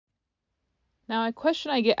Now, a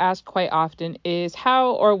question I get asked quite often is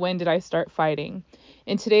how or when did I start fighting?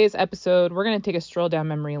 In today's episode, we're going to take a stroll down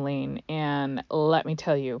memory lane, and let me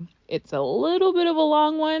tell you, it's a little bit of a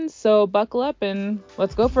long one, so buckle up and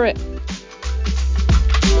let's go for it.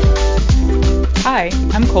 Hi,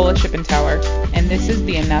 I'm Cola Shippentauer, and this is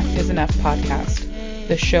the Enough is Enough podcast,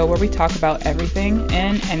 the show where we talk about everything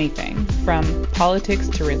and anything, from politics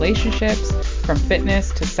to relationships, from fitness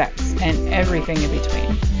to sex, and everything in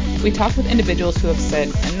between. We talk with individuals who have said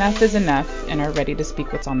enough is enough and are ready to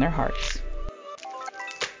speak what's on their hearts.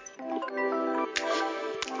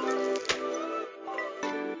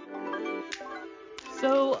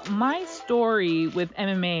 So my story with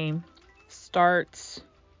MMA starts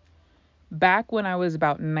back when I was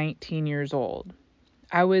about 19 years old.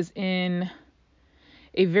 I was in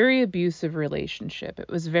a very abusive relationship.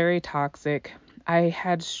 It was very toxic. I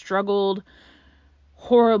had struggled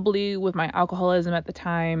horribly with my alcoholism at the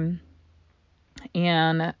time.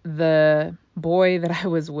 And the boy that I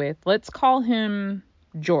was with, let's call him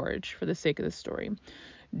George for the sake of the story.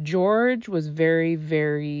 George was very,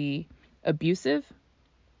 very abusive,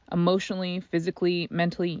 emotionally, physically,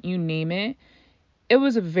 mentally, you name it. It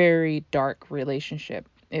was a very dark relationship.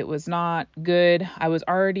 It was not good. I was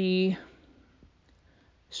already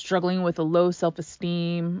struggling with a low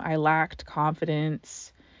self-esteem. I lacked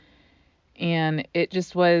confidence. And it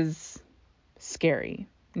just was scary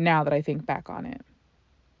now that I think back on it.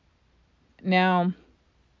 Now,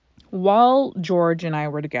 while George and I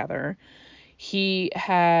were together, he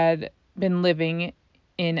had been living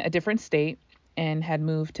in a different state and had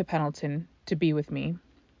moved to Pendleton to be with me.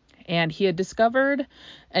 And he had discovered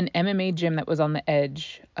an MMA gym that was on the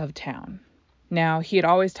edge of town. Now, he had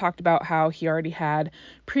always talked about how he already had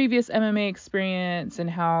previous MMA experience and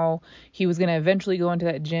how he was going to eventually go into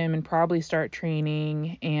that gym and probably start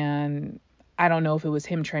training. And I don't know if it was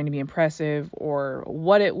him trying to be impressive or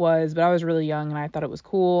what it was, but I was really young and I thought it was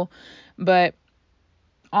cool. But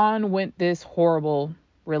on went this horrible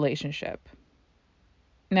relationship.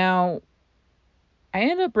 Now, I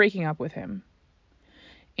ended up breaking up with him.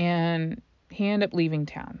 And he ended up leaving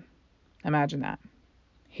town. Imagine that.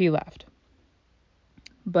 He left.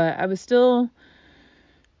 But I was still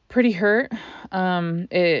pretty hurt.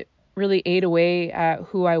 It really ate away at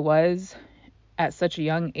who I was at such a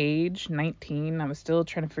young age, 19. I was still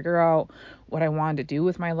trying to figure out what I wanted to do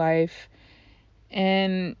with my life.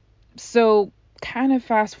 And so kind of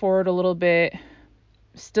fast forward a little bit,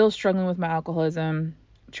 still struggling with my alcoholism,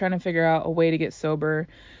 trying to figure out a way to get sober.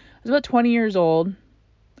 I was about 20 years old.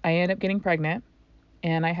 I ended up getting pregnant,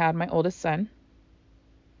 and I had my oldest son,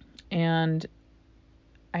 and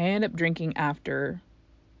I ended up drinking after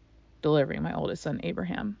delivering my oldest son,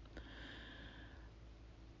 Abraham.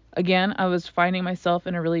 Again, I was finding myself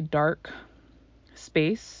in a really dark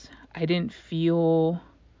space. I didn't feel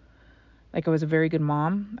like I was a very good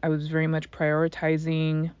mom. I was very much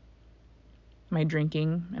prioritizing my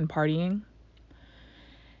drinking and partying.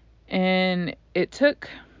 And it took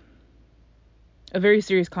a very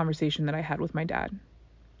serious conversation that I had with my dad.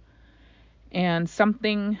 And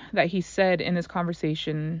something that he said in this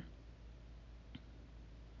conversation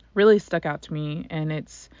really stuck out to me, and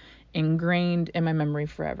it's ingrained in my memory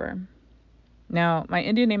forever. Now, my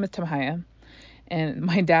Indian name is Tamhaya, and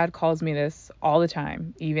my dad calls me this all the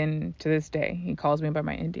time, even to this day. He calls me by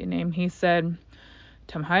my Indian name. He said,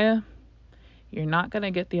 Tamhaya, you're not going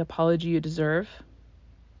to get the apology you deserve,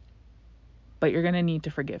 but you're going to need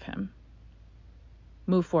to forgive him.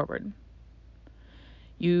 Move forward.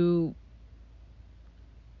 You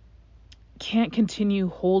can't continue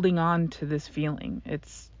holding on to this feeling.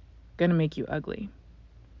 It's going to make you ugly.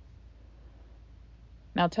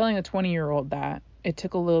 Now, telling a 20-year-old that, it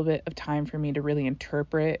took a little bit of time for me to really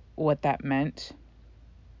interpret what that meant.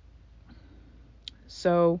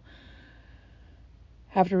 So,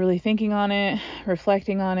 after really thinking on it,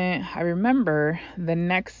 reflecting on it, I remember the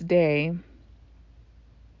next day,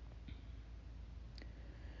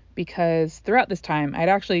 because throughout this time, I'd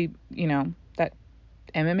actually, that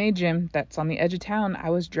MMA gym that's on the edge of town, I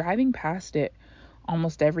was driving past it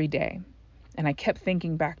almost every day. And I kept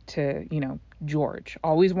thinking back to, George,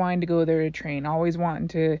 always wanting to go there to train, always wanting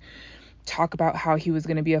to talk about how he was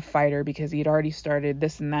going to be a fighter because he had already started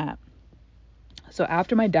this and that. So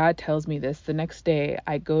after my dad tells me this, the next day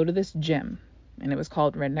I go to this gym, and it was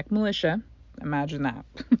called Redneck Militia. Imagine that,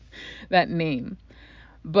 that name.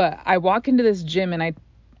 But I walk into this gym and I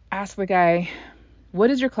ask the guy, what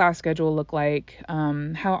does your class schedule look like?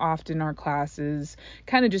 How often are classes?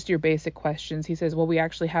 Kind of just your basic questions. He says, well, we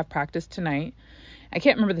actually have practice tonight. I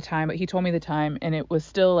can't remember the time, but he told me the time, and it was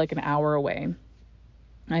still like an hour away.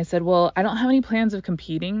 I said, well, I don't have any plans of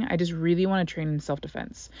competing. I just really want to train in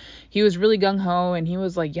self-defense. He was really gung-ho, and he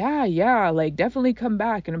was like, yeah, like definitely come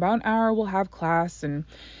back. In about an hour, we'll have class. And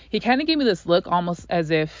he kind of gave me this look almost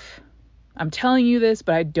as if I'm telling you this,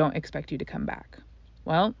 but I don't expect you to come back.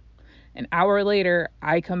 Well, an hour later,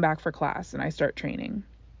 I come back for class and I start training.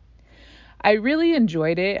 I really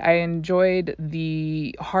enjoyed it. I enjoyed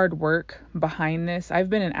the hard work behind this. I've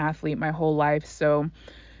been an athlete my whole life, so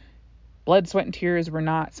blood, sweat, and tears were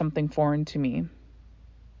not something foreign to me.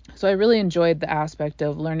 So I really enjoyed the aspect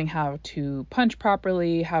of learning how to punch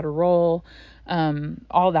properly, how to roll,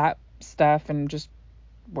 all that stuff, and just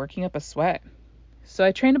working up a sweat. So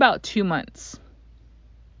I trained about 2 months.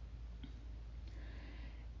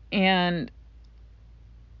 And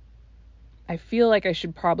I feel like I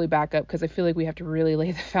should probably back up because I feel like we have to really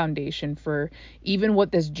lay the foundation for even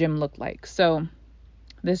what this gym looked like. So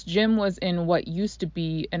this gym was in what used to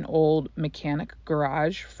be an old mechanic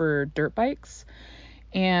garage for dirt bikes.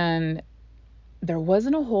 And there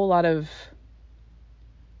wasn't a whole lot of,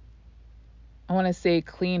 I want to say,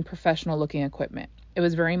 clean, professional looking equipment. It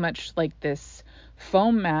was very much like this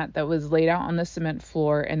foam mat that was laid out on the cement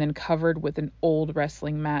floor and then covered with an old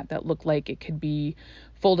wrestling mat that looked like it could be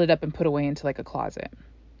folded up and put away into like a closet.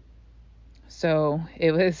 So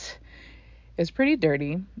it was pretty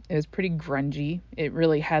dirty. It was pretty grungy. It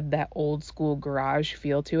really had that old school garage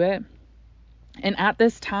feel to it. And at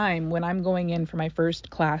this time, when I'm going in for my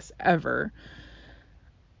first class ever,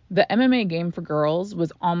 the MMA game for girls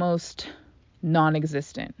was almost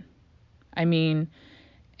non-existent. I mean,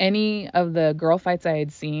 any of the girl fights I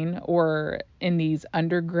had seen or in these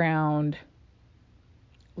underground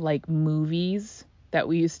like movies that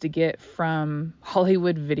we used to get from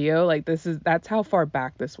Hollywood Video, like that's how far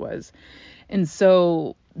back this was. And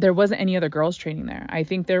so there wasn't any other girls training there. I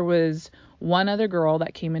think there was one other girl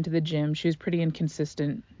that came into the gym. She was pretty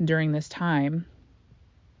inconsistent during this time,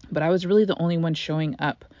 but I was really the only one showing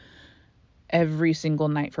up every single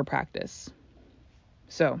night for practice.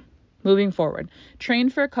 So moving forward,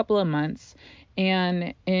 trained for a couple of months.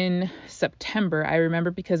 And in September, I remember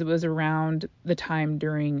because it was around the time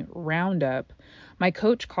during Roundup, my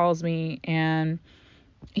coach calls me and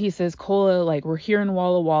he says, Cola, like, we're here in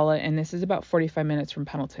Walla Walla, and this is about 45 minutes from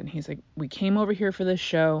Pendleton. He's like, we came over here for this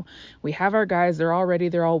show. We have our guys. They're all ready.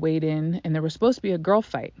 They're all weighed in. And there was supposed to be a girl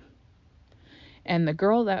fight. And the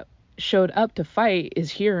girl that showed up to fight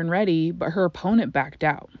is here and ready, but her opponent backed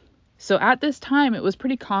out. So at this time, it was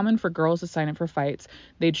pretty common for girls to sign up for fights.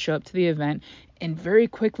 They'd show up to the event and very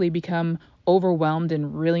quickly become overwhelmed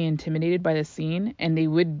and really intimidated by the scene, and they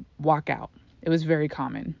would walk out. It was very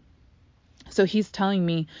common. So he's telling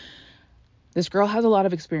me, this girl has a lot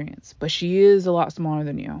of experience, but she is a lot smaller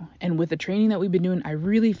than you. And with the training that we've been doing, I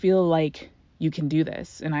really feel like you can do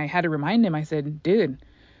this. And I had to remind him, I said, dude,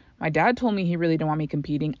 my dad told me he really didn't want me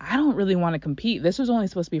competing. I don't really want to compete. This was only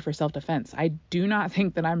supposed to be for self-defense. I do not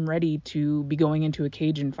think that I'm ready to be going into a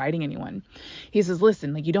cage and fighting anyone. He says,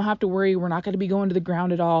 listen, like, you don't have to worry. We're not going to be going to the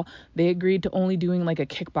ground at all. They agreed to only doing like a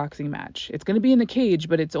kickboxing match. It's going to be in the cage,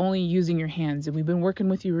 but it's only using your hands. And we've been working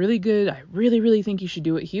with you really good. I really, really think you should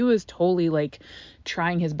do it. He was totally like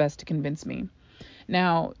trying his best to convince me.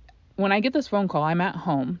 Now, when I get this phone call, I'm at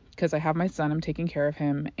home because I have my son. I'm taking care of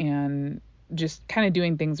him and just kind of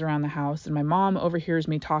doing things around the house, and my mom overhears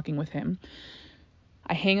me talking with him.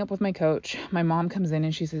 I hang up with my coach. My mom comes in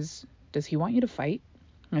and she says, does he want you to fight?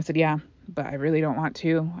 And I said, yeah, but I really don't want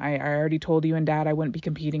to. I already told you and dad I wouldn't be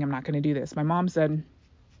competing. I'm not going to do this. My mom said,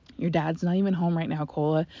 your dad's not even home right now,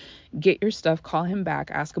 Cola. Get your stuff, call him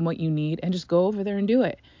back, ask him what you need, and just go over there and do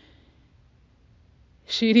it.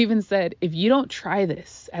 She'd even said, if you don't try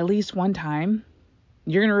this at least one time,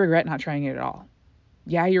 you're going to regret not trying it at all.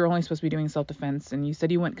 Yeah, you're only supposed to be doing self-defense, and you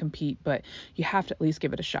said you wouldn't compete, but you have to at least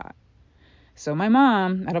give it a shot. So my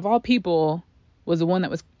mom, out of all people, was the one that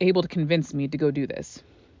was able to convince me to go do this.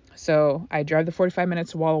 So I drive the 45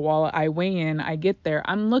 minutes to Walla Walla. I weigh in. I get there.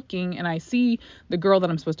 I'm looking, and I see the girl that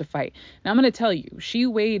I'm supposed to fight. Now, I'm going to tell you, she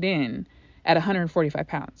weighed in at 145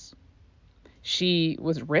 pounds. She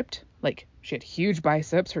was ripped. Like, she had huge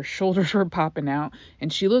biceps. Her shoulders were popping out,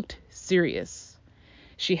 and she looked serious.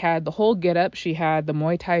 She had the whole getup. She had the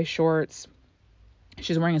Muay Thai shorts.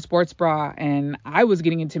 She was wearing a sports bra, and I was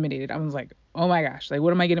getting intimidated. I was like, oh my gosh, like,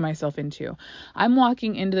 what am I getting myself into? I'm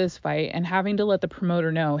walking into this fight and having to let the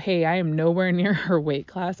promoter know, hey, I am nowhere near her weight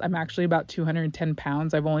class. I'm actually about 210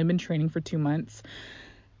 pounds. I've only been training for 2 months.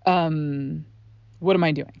 What am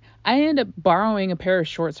I doing? I end up borrowing a pair of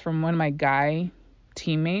shorts from one of my guy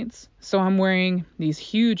teammates. So I'm wearing these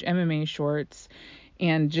huge MMA shorts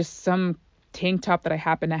and just some tank top that I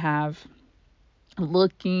happen to have.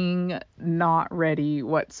 looking not ready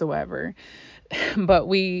whatsoever. But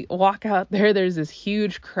we walk out there, there's this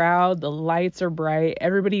huge crowd, the lights are bright,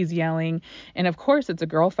 everybody's yelling, and of course it's a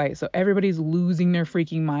girl fight, so everybody's losing their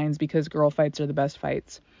freaking minds because girl fights are the best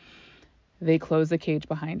fights. They close the cage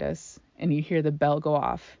behind us, and you hear the bell go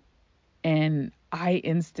off, and I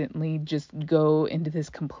instantly just go into this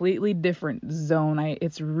completely different zone.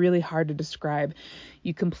 It's really hard to describe.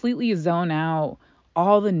 You completely zone out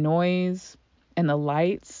all the noise and the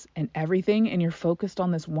lights and everything, and you're focused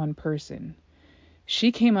on this one person.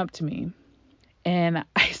 She came up to me, and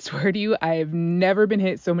I swear to you, I've never been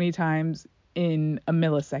hit so many times in a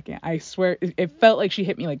millisecond. I swear, it felt like she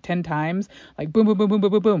hit me like 10 times, like boom, boom, boom, boom,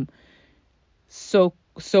 boom, boom, boom. So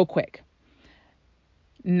quick.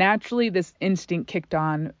 Naturally, this instinct kicked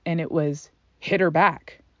on, and it was hit her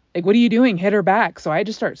back. Like, what are you doing? Hit her back. So I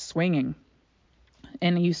just start swinging,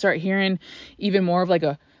 and you start hearing even more of like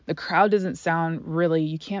the crowd doesn't sound really,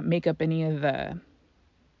 you can't make up any of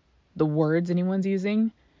the words anyone's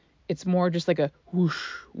using. It's more just like a whoosh,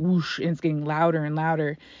 whoosh, and it's getting louder and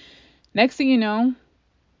louder. Next thing you know,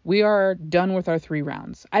 we are done with our 3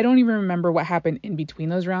 rounds. I don't even remember what happened in between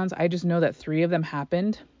those rounds. I just know that 3 of them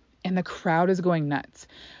happened, and the crowd is going nuts.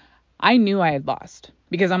 I knew I had lost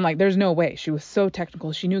because I'm like, there's no way. She was so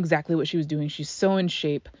technical. She knew exactly what she was doing. She's so in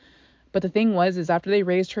shape. But the thing was, is after they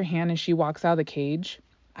raised her hand and she walks out of the cage,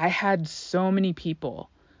 I had so many people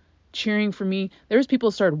cheering for me. There was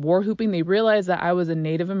people started war whooping. They realized that I was a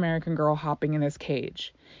Native American girl hopping in this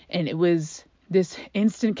cage. And it was this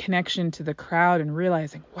instant connection to the crowd and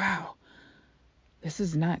realizing, wow, this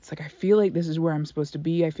is nuts. Like, I feel like this is where I'm supposed to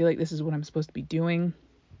be. I feel like this is what I'm supposed to be doing.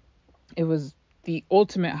 It was the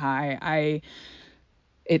ultimate high.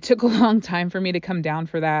 It took a long time for me to come down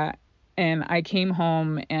for that. And I came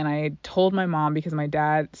home and I told my mom, because my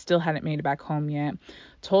dad still hadn't made it back home yet,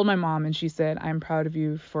 told my mom, and she said, I'm proud of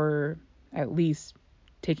you for at least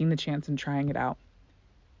taking the chance and trying it out.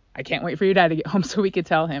 I can't wait for your dad to get home so we could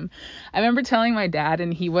tell him. I remember telling my dad,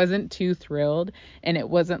 and he wasn't too thrilled, and it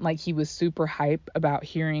wasn't like he was super hype about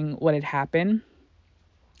hearing what had happened.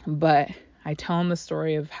 But I tell him the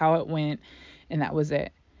story of how it went, and that was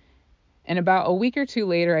it. And about a week or 2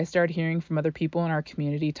 later, I started hearing from other people in our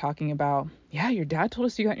community talking about, yeah, your dad told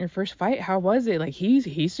us you got in your first fight. How was it? Like,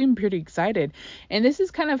 he seemed pretty excited. And this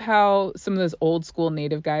is kind of how some of those old school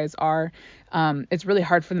Native guys are. It's really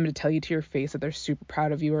hard for them to tell you to your face that they're super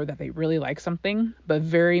proud of you or that they really like something, but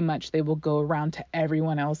very much they will go around to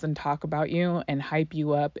everyone else and talk about you and hype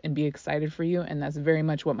you up and be excited for you. And that's very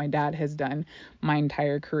much what my dad has done my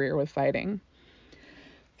entire career with fighting.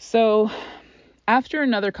 So after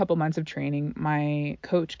another couple months of training, my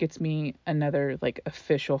coach gets me another like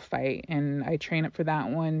official fight, and I train up for that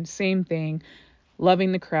one. Same thing,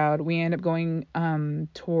 loving the crowd. We end up going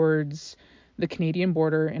towards the Canadian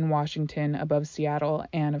border in Washington above Seattle,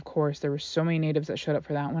 and of course there were so many natives that showed up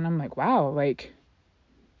for that one. I'm like, wow, like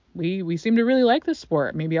we seem to really like this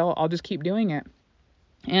sport. Maybe I'll just keep doing it.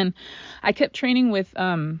 And I kept training with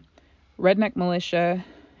Redneck Militia,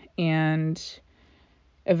 and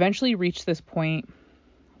eventually reached this point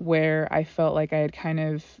where I felt like I had kind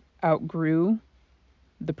of outgrew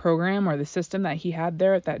the program or the system that he had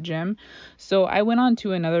there at that gym. So I went on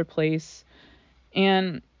to another place,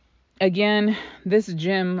 and again, this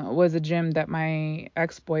gym was a gym that my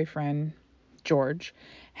ex-boyfriend, George,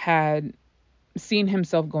 had seen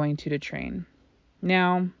himself going to train.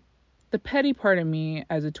 Now, the petty part of me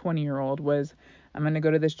as a 20-year-old was, I'm going to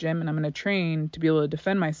go to this gym and I'm going to train to be able to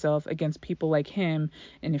defend myself against people like him.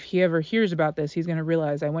 And if he ever hears about this, he's going to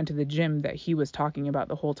realize I went to the gym that he was talking about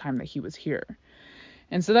the whole time that he was here.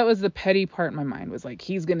 And so that was the petty part in my mind, was like,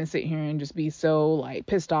 he's going to sit here and just be so like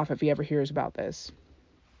pissed off if he ever hears about this.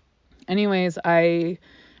 Anyways, I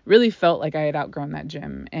really felt like I had outgrown that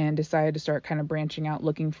gym and decided to start kind of branching out,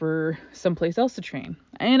 looking for someplace else to train.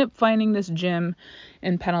 I ended up finding this gym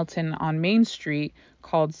in Pendleton on Main Street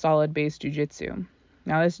called Solid Base Jiu-Jitsu.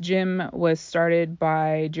 Now, this gym was started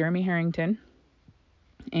by Jeremy Harrington,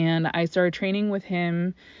 and I started training with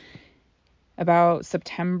him about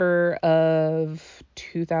September of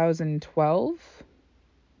 2012.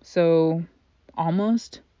 So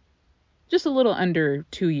almost just a little under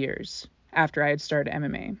 2 years after I had started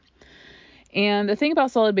MMA. And the thing about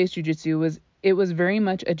Solid Base Jiu-Jitsu was it was very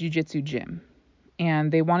much a jiu-jitsu gym,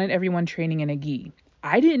 and they wanted everyone training in a gi.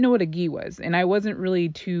 I didn't know what a gi was, and I wasn't really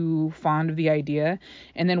too fond of the idea.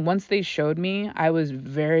 And then once they showed me, I was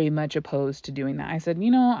very much opposed to doing that. I said,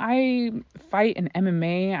 I fight in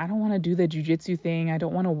MMA. I don't want to do the jiu-jitsu thing. I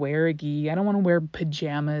don't want to wear a gi. I don't want to wear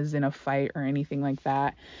pajamas in a fight or anything like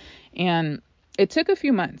that. And it took a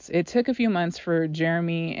few months. It took a few months for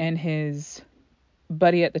Jeremy and his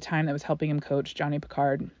buddy at the time that was helping him coach, Johnny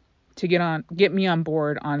Picard, to get me on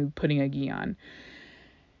board on putting a gi on.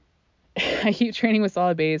 I keep training with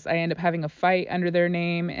Solid Base. I end up having a fight under their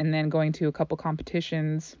name and then going to a couple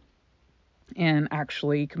competitions and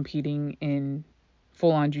actually competing in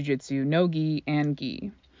full-on jiu-jitsu, no gi and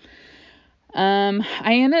gi.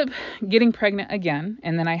 I ended up getting pregnant again,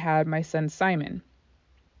 and then I had my son Simon.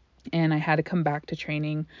 And I had to come back to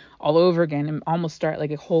training all over again and almost start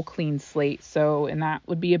like a whole clean slate. And that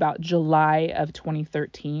would be about July of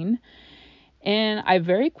 2013. And I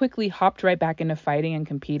very quickly hopped right back into fighting and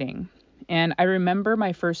competing. And I remember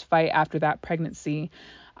my first fight after that pregnancy,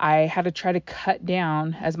 I had to try to cut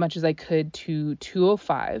down as much as I could to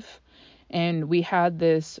 205. And we had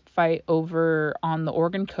this fight over on the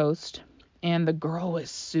Oregon coast. And the girl was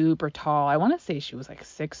super tall. I want to say she was like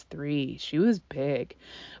 6'3". She was big.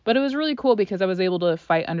 But it was really cool because I was able to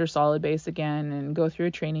fight under Solid Base again and go through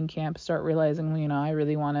a training camp, start realizing, I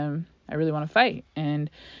really want to fight. And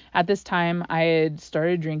at this time, I had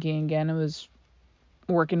started drinking again. I was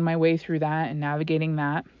working my way through that and navigating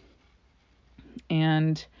that.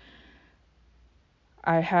 And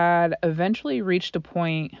I had eventually reached a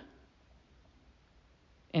point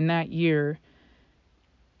in that year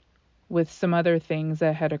with some other things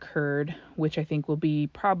that had occurred, which I think will be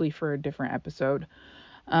probably for a different episode.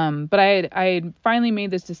 But I had finally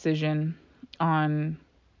made this decision on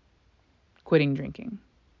quitting drinking.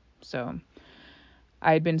 So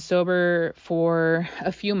I had been sober for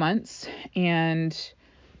a few months and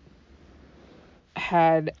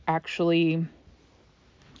had actually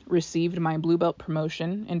received my Blue Belt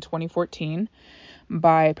promotion in 2014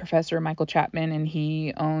 by Professor Michael Chapman, and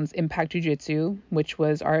he owns Impact Jiu-Jitsu, which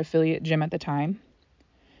was our affiliate gym at the time.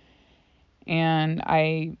 And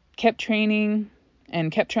I kept training and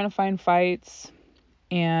kept trying to find fights,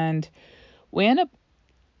 and we ended up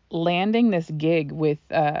landing this gig with,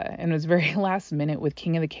 and it was very last minute, with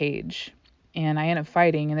King of the Cage. And I ended up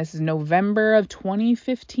fighting, and this is November of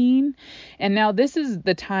 2015. And now this is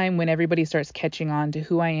the time when everybody starts catching on to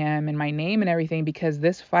who I am and my name and everything, because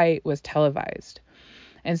this fight was televised.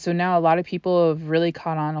 And so now a lot of people have really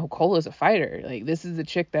caught on, oh, Cola's a fighter. Like, this is a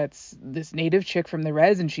chick that's this native chick from the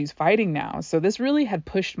res, and she's fighting now. So this really had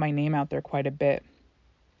pushed my name out there quite a bit.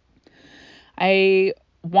 I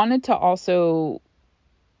wanted to also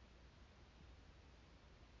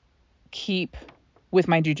keep with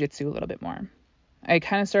my jiu-jitsu a little bit more. I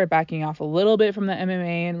kind of started backing off a little bit from the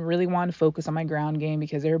MMA and really wanted to focus on my ground game,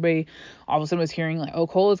 because everybody all of a sudden was hearing like, oh,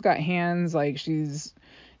 Cola's got hands, like she's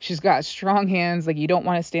got strong hands, like you don't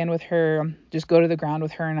want to stand with her, just go to the ground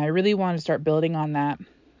with her. And I really wanted to start building on that.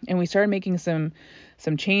 And we started making some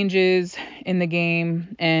changes in the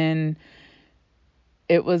game, and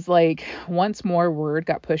it was like once more word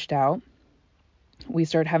got pushed out, we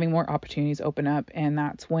started having more opportunities open up, and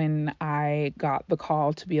that's when I got the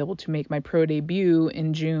call to be able to make my pro debut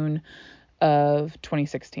in June of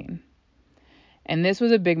 2016. And this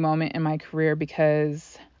was a big moment in my career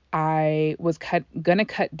because I was gonna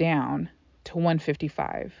cut down to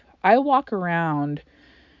 155. I walk around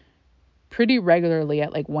pretty regularly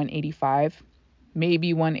at like 185,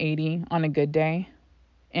 maybe 180 on a good day.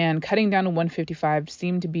 And cutting down to 155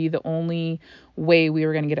 seemed to be the only way we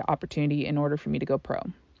were going to get an opportunity in order for me to go pro.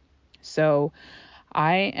 So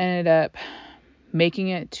I ended up making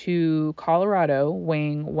it to Colorado,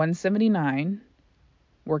 weighing 179,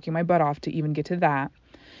 working my butt off to even get to that,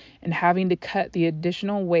 and having to cut the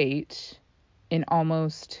additional weight in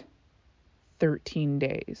almost 13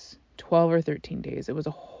 days, 12 or 13 days. It was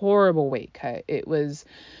a horrible weight cut. It was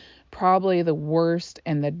probably the worst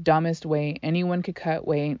and the dumbest way anyone could cut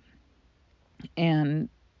weight. And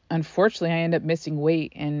unfortunately, I ended up missing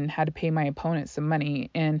weight and had to pay my opponent some money.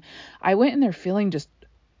 And I went in there feeling just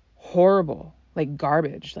horrible, like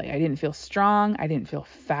garbage. Like I didn't feel strong. I didn't feel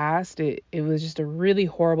fast. It was just a really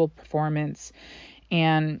horrible performance.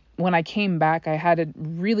 And when I came back, I had to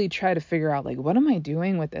really try to figure out, like, what am I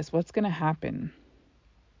doing with this? What's going to happen?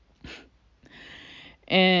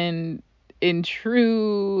 And in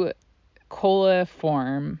true Cola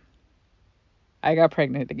form, I got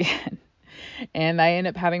pregnant again. And I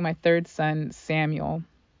ended up having my third son, Samuel.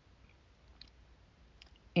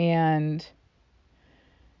 And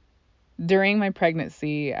during my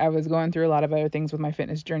pregnancy, I was going through a lot of other things with my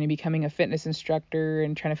fitness journey, becoming a fitness instructor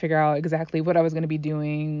and trying to figure out exactly what I was going to be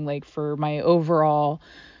doing, like for my overall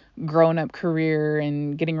grown-up career,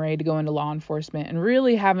 and getting ready to go into law enforcement, and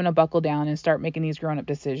really having to buckle down and start making these grown-up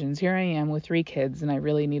decisions. Here I am with 3 kids, and I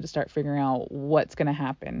really need to start figuring out what's going to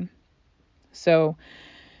happen. So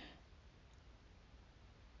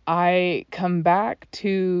I come back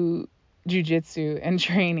to jujitsu and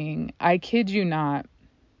training, I kid you not,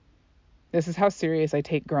 this is how serious I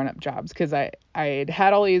take grown-up jobs, because I'd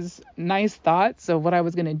had all these nice thoughts of what I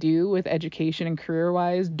was going to do with education and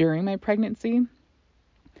career-wise during my pregnancy.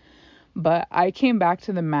 But I came back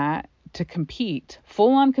to the mat to compete,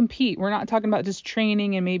 full-on compete. We're not talking about just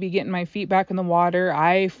training and maybe getting my feet back in the water.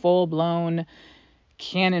 I full-blown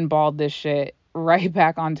cannonballed this shit right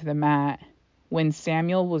back onto the mat when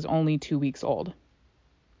Samuel was only 2 weeks old.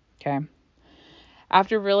 Okay.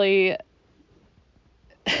 After really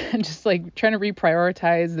just like trying to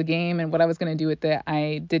reprioritize the game and what I was going to do with it,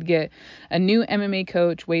 I did get a new MMA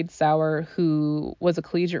coach, Wade Sauer, who was a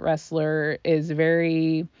collegiate wrestler, is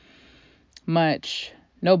very much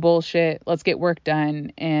no bullshit, let's get work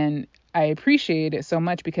done. And I appreciate it so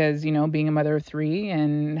much because, you know, being a mother of 3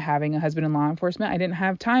 and having a husband in law enforcement, I didn't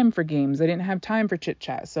have time for games. I didn't have time for chit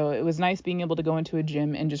chat. So it was nice being able to go into a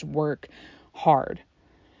gym and just work hard.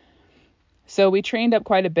 So we trained up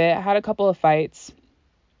quite a bit, had a couple of fights.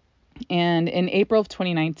 And in April of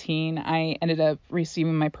 2019, I ended up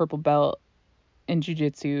receiving my purple belt in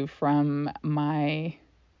jiu-jitsu from my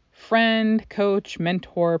friend, coach,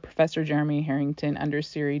 mentor, Professor Jeremy Harrington under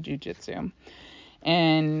Siri Jiu-Jitsu.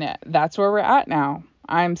 And that's where we're at now.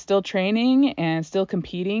 I'm still training and still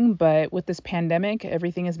competing, but with this pandemic,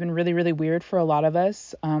 everything has been really, really weird for a lot of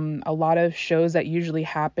us. A lot of shows that usually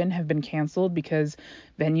happen have been canceled because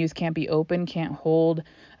venues can't be open, can't hold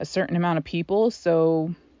a certain amount of people.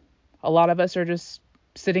 So a lot of us are just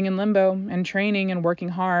sitting in limbo and training and working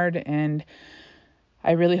hard. And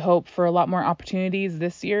I really hope for a lot more opportunities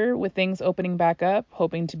this year with things opening back up,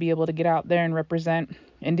 hoping to be able to get out there and represent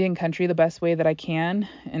Indian country the best way that I can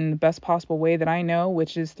in the best possible way that I know,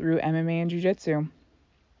 which is through MMA and jiu-jitsu.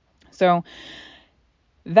 So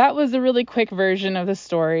that was a really quick version of the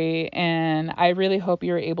story, and I really hope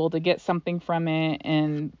you're able to get something from it.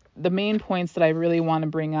 And the main points that I really want to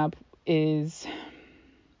bring up is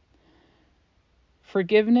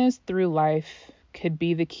forgiveness through life could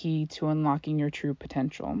be the key to unlocking your true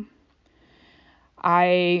potential.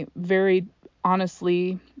 I very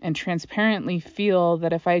honestly and transparently feel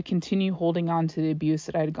that if I continue holding on to the abuse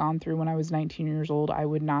that I had gone through when I was 19 years old, I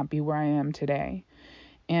would not be where I am today.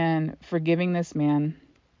 And forgiving this man,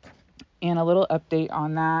 and a little update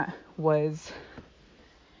on that was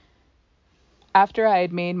after I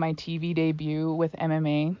had made my TV debut with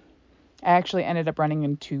MMA, I actually ended up running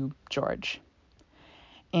into George.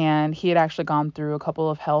 And he had actually gone through a couple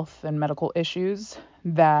of health and medical issues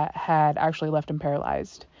that had actually left him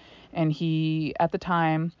paralyzed. And he, at the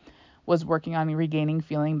time, was working on regaining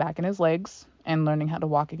feeling back in his legs and learning how to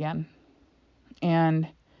walk again. And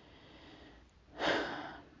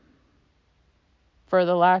for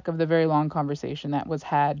the lack of the very long conversation that was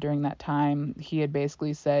had during that time, he had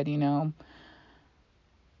basically said, you know,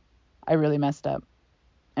 I really messed up.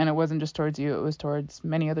 And it wasn't just towards you, it was towards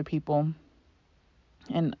many other people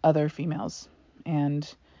and other females.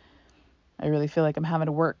 And I really feel like I'm having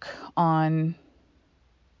to work on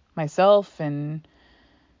myself and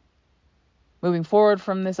moving forward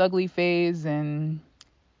from this ugly phase. And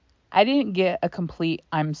I didn't get a complete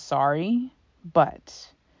I'm sorry, but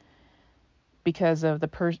because of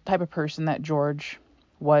the type of person that George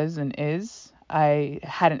was and is, I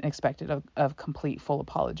hadn't expected a complete full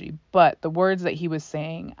apology. But the words that he was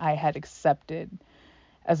saying, I had accepted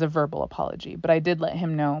as a verbal apology. But I did let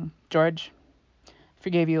him know, George, I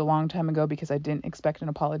forgave you a long time ago because I didn't expect an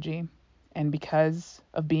apology. And because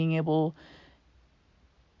of being able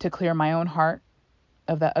to clear my own heart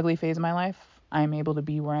of that ugly phase of my life, I'm able to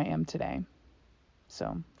be where I am today.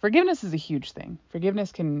 So forgiveness is a huge thing.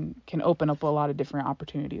 Forgiveness can open up a lot of different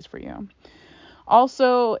opportunities for you.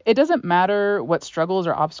 Also, it doesn't matter what struggles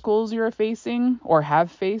or obstacles you're facing or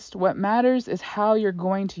have faced. What matters is how you're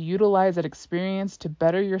going to utilize that experience to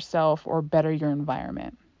better yourself or better your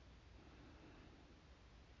environment.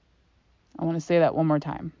 I want to say that one more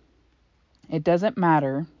time. It doesn't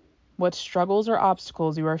matter what struggles or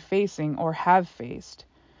obstacles you are facing or have faced.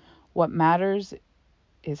 What matters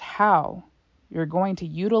is how you're going to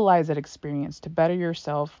utilize that experience to better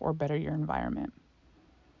yourself or better your environment.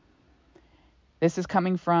 This is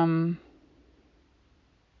coming from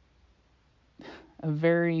a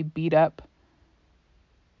very beat up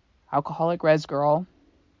alcoholic res girl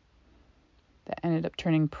that ended up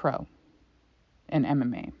turning pro in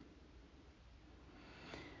MMA.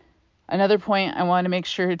 Another point I wanted to make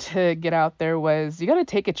sure to get out there was you got to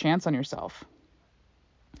take a chance on yourself.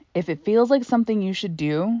 If it feels like something you should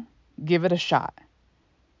do, give it a shot.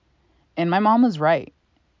 And my mom was right.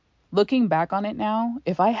 Looking back on it now,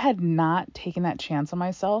 if I had not taken that chance on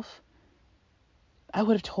myself, I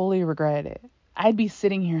would have totally regretted it. I'd be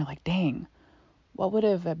sitting here like, dang, what would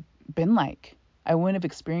have been like? I wouldn't have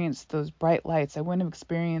experienced those bright lights. I wouldn't have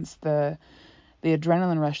experienced the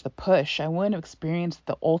adrenaline rush, the push. I wouldn't have experienced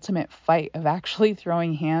the ultimate fight of actually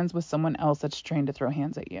throwing hands with someone else that's trained to throw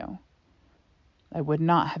hands at you. I would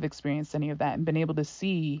not have experienced any of that and been able to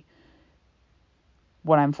see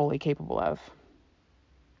what I'm fully capable of.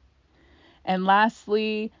 And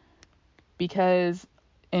lastly, because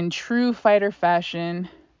in true fighter fashion,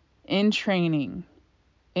 in training,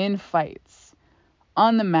 in fights,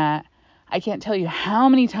 on the mat, I can't tell you how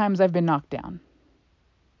many times I've been knocked down.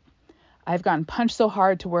 I've gotten punched so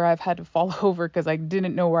hard to where I've had to fall over because I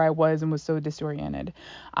didn't know where I was and was so disoriented.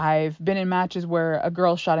 I've been in matches where a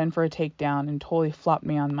girl shot in for a takedown and totally flopped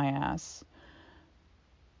me on my ass.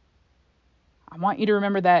 I want you to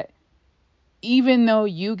remember that even though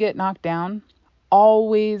you get knocked down,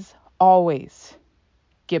 always, always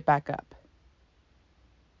get back up.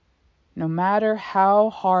 No matter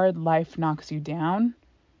how hard life knocks you down,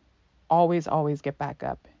 always, always get back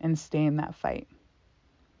up and stay in that fight.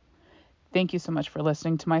 Thank you so much for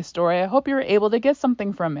listening to my story. I hope you were able to get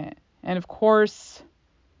something from it. And of course,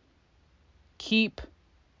 keep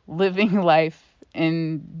living life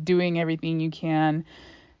and doing everything you can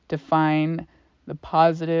to find the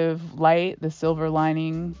positive light, the silver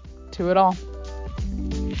lining to it all.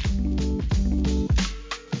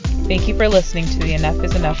 Thank you for listening to the Enough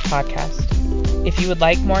is Enough podcast. If you would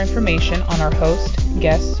like more information on our host,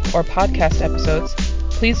 guests, or podcast episodes,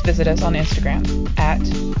 please visit us on Instagram at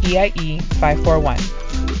EIE541.